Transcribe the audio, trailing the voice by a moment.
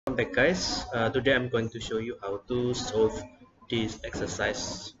Welcome back, guys. Today I'm going to show you how to solve these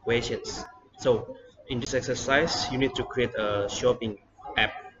exercise questions. So in this exercise you need to create a shopping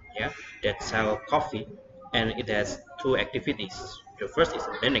app, yeah, that sell coffee, and it has two activities. The first is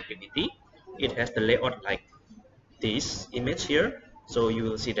the main activity. It has the layout like this image here, so you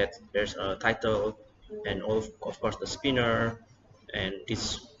will see that there's a title and of course the spinner, and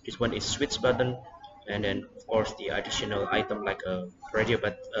this one is switch button, and then of course the additional item like a radio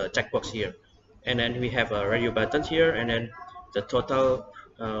but checkbox here, and then we have a radio button here, and then the total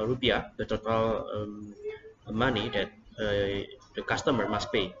rupiah, the total money that the customer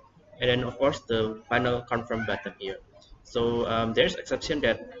must pay, and then of course the final confirm button here. So there's exception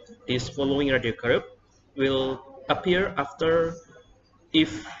that this following radio curve will appear after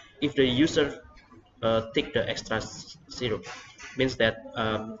if the user take the extra zero, means that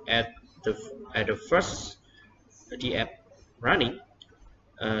at the first the app running,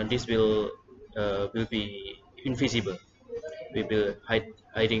 this will be invisible, will be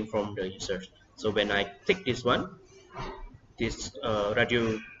hiding from the users. So when I tick this one, this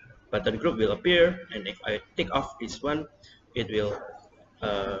radio button group will appear, and if I tick off this one, it will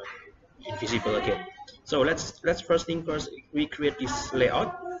uh, invisible again. So let's first thing first, we create this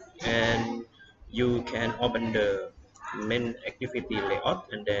layout, and you can open the main activity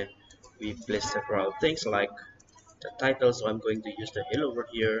layout, and then we place several things like the title. So I'm going to use the hello word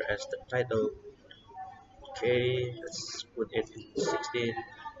here as the title. Okay, let's put it in 16,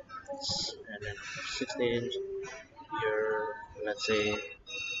 and then 16 here. Let's say,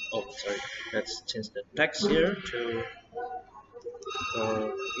 oh sorry, let's change the text here to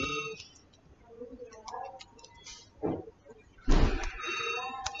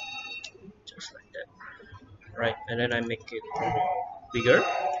just like that, right? And then I make it bigger,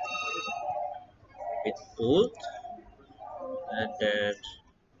 bit bold, and then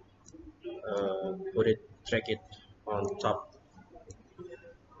drag it on top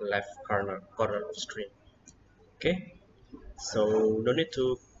left corner of screen. Okay, so no need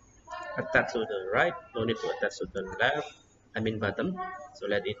to attach to the right, no need to attach to the left, I mean bottom, so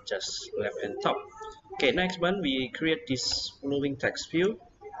let it just left and top. Okay, next one, we create this following text view,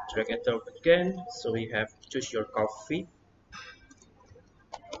 drag and drop again, so we have choose your coffee.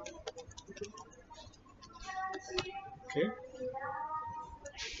 Okay,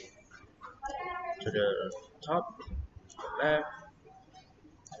 to the top, left,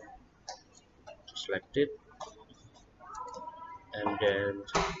 select it, and then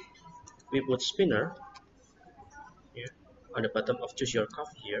we put spinner here on the bottom of choose your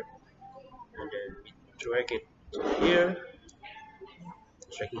coffee here, and then we drag it to here,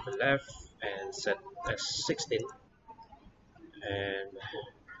 drag it to the left, and set as 16. And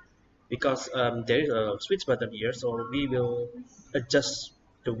because there is a switch button here, so we will adjust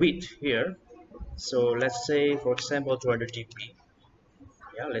the width here. So let's say, for example, 200 dp.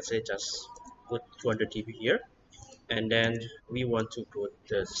 Yeah, let's say just put 200 dp here, and then we want to put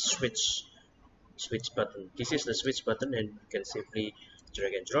the switch button. This is the switch button, and you can simply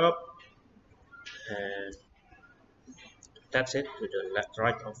drag and drop, and that's it to the left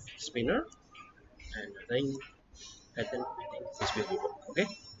right of spinner, and I think this will work. Okay,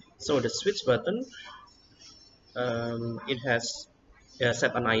 so the switch button, it has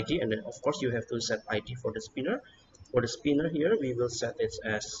set an ID, and then of course you have to set ID for the spinner. For the spinner here, we will set it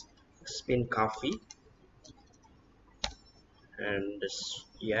as spin coffee, and this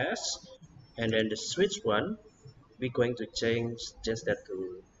yes, and then the switch one, we're going to change just that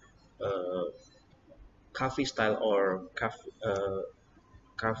to coffee style or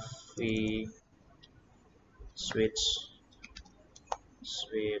coffee switch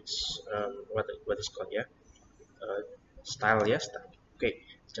what is called, yeah, style, yes, style. Okay,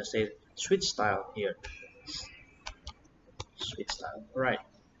 just say switch style here, switch style. Right,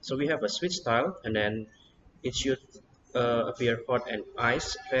 so we have a switch style, and then it should appear hot and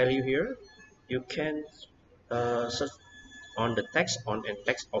ice value here. You can search on the text on and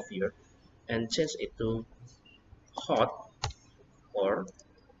text off here and change it to hot or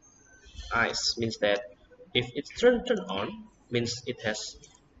ice, means that if it's turn on, means it has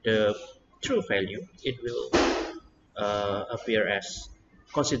the true value, it will appear as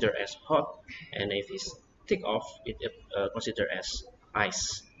considered as hot, and if it's tick off, it considered as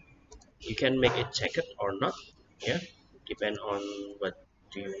ice. You can make it jacket or not, yeah, depend on what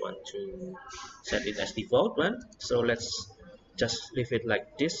do you want to set it as default one. So let's just leave it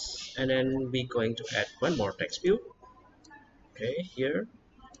like this, and then we're going to add one more text view. Okay, here,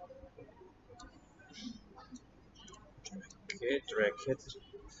 okay, drag it.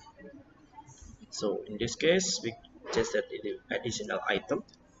 So in this case, we just add the additional item.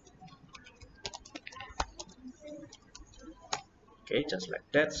 Okay, just like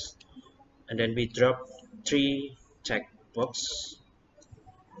that. And then we drop 3 checkbox,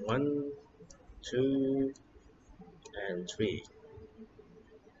 1, 2, and 3.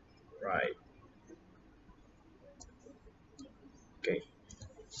 Right. Okay,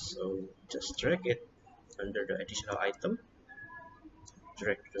 so just drag it under the additional item,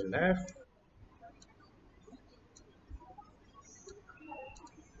 drag to the left.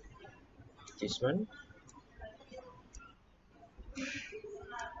 This one.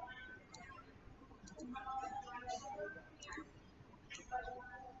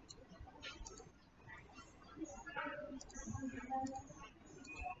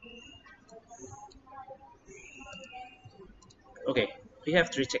 Okay, we have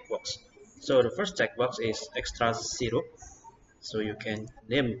 3 checkbox. So the first checkbox is extra 0. So you can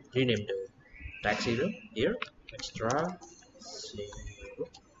rename the tag 0 here, extra 0.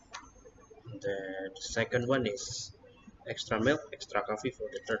 The second one is extra milk, extra coffee for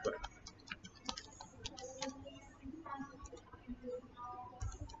the third one.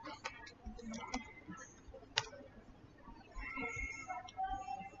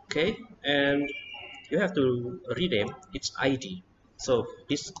 Okay, and you have to rename its ID. So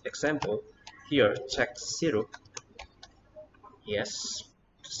this example here, check 0. Yes.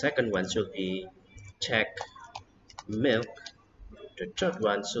 The second one should be check milk. The third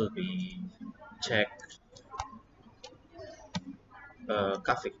one should be check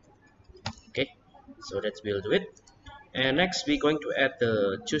coffee. Okay, so that will do it. And next we're going to add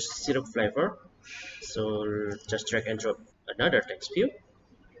the choose syrup flavor. So just drag and drop another text view,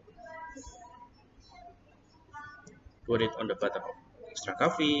 put it on the bottom of extra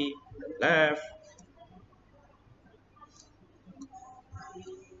coffee, left.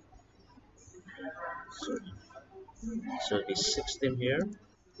 So should be 16 here,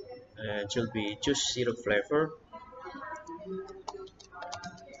 and it should be choose syrup flavor.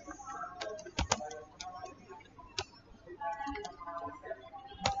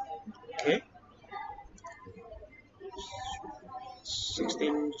 Okay,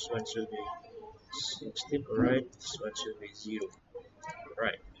 16. This one should be 16. Alright, this one should be 0.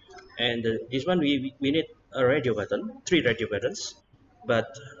 Right, and this one we need a radio button, 3 radio buttons, but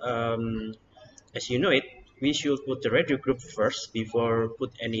as you know it, we should put the radio group first before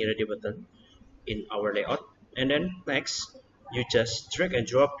put any radio button in our layout. And then next you just drag and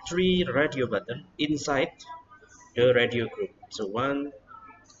drop 3 radio button inside the radio group. So one,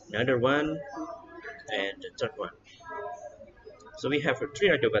 another one, and the third one. So we have a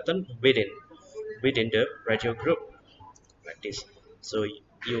 3 radio button within the radio group like this. So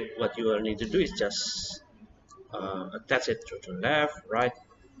what you will need to do is just attach it to the left, right,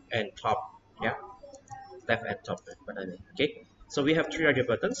 and top. Yeah, left and top. Okay. So we have 3 radio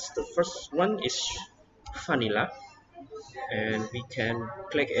buttons. The first one is vanilla, and we can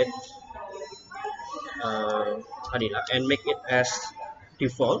click it vanilla and make it as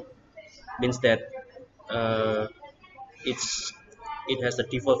default. Means that it has the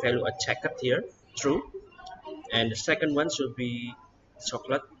default value a checked here, true. And the second one should be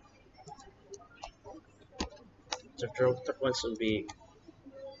chocolate. The third one should be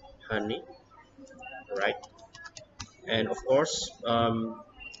honey, right? And of course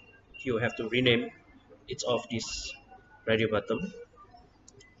you have to rename each of these radio button.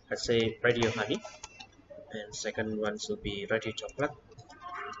 Let's say radio honey, and second one should be radio chocolate.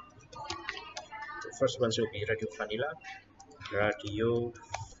 The first one should be radio vanilla,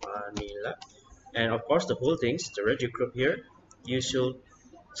 and of course the whole things, the radio group here, you should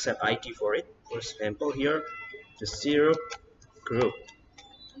set ID for it. For example here, the syrup group.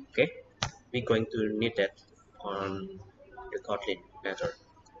 Okay, we're going to need that on the Kotlin later.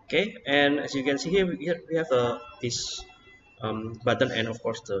 Okay, and as you can see here, we have this button, and of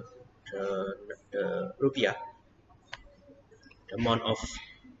course the rupiah, the amount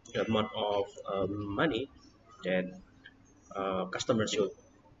of money that customers should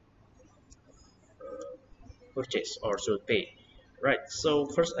purchase or should pay. Right, so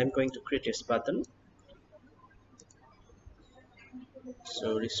first I'm going to create this button.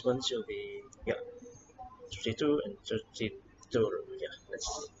 So this one should be 32 and 32. Yeah,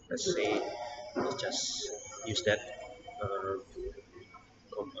 let's say let's just use that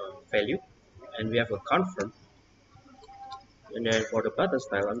value, and we have a confirm. And then for the button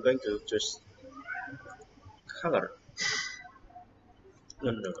style, I'm going to choose color.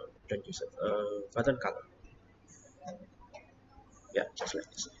 No, don't use it. Button color. Yeah, just like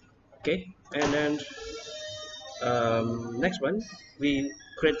this. Okay, and then next one, we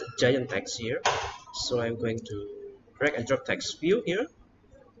create a giant text here. So I'm going to drag and drop text view here,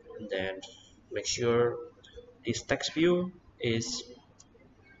 and then make sure this text view is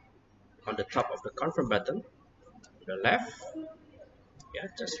on the top of the confirm button to the left, yeah,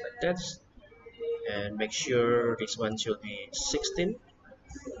 just like that, and make sure this one should be 16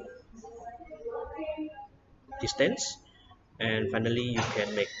 distance, and finally you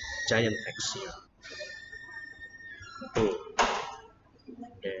can make giant X here. Boom.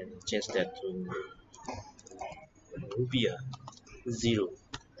 Then change that to Rubia 0.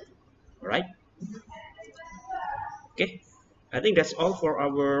 Alright, okay, I think that's all for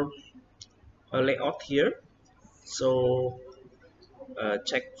our layout here. So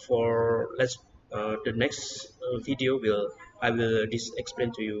check for the next video I will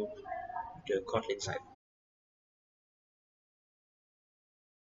explain to you the Kotlin side.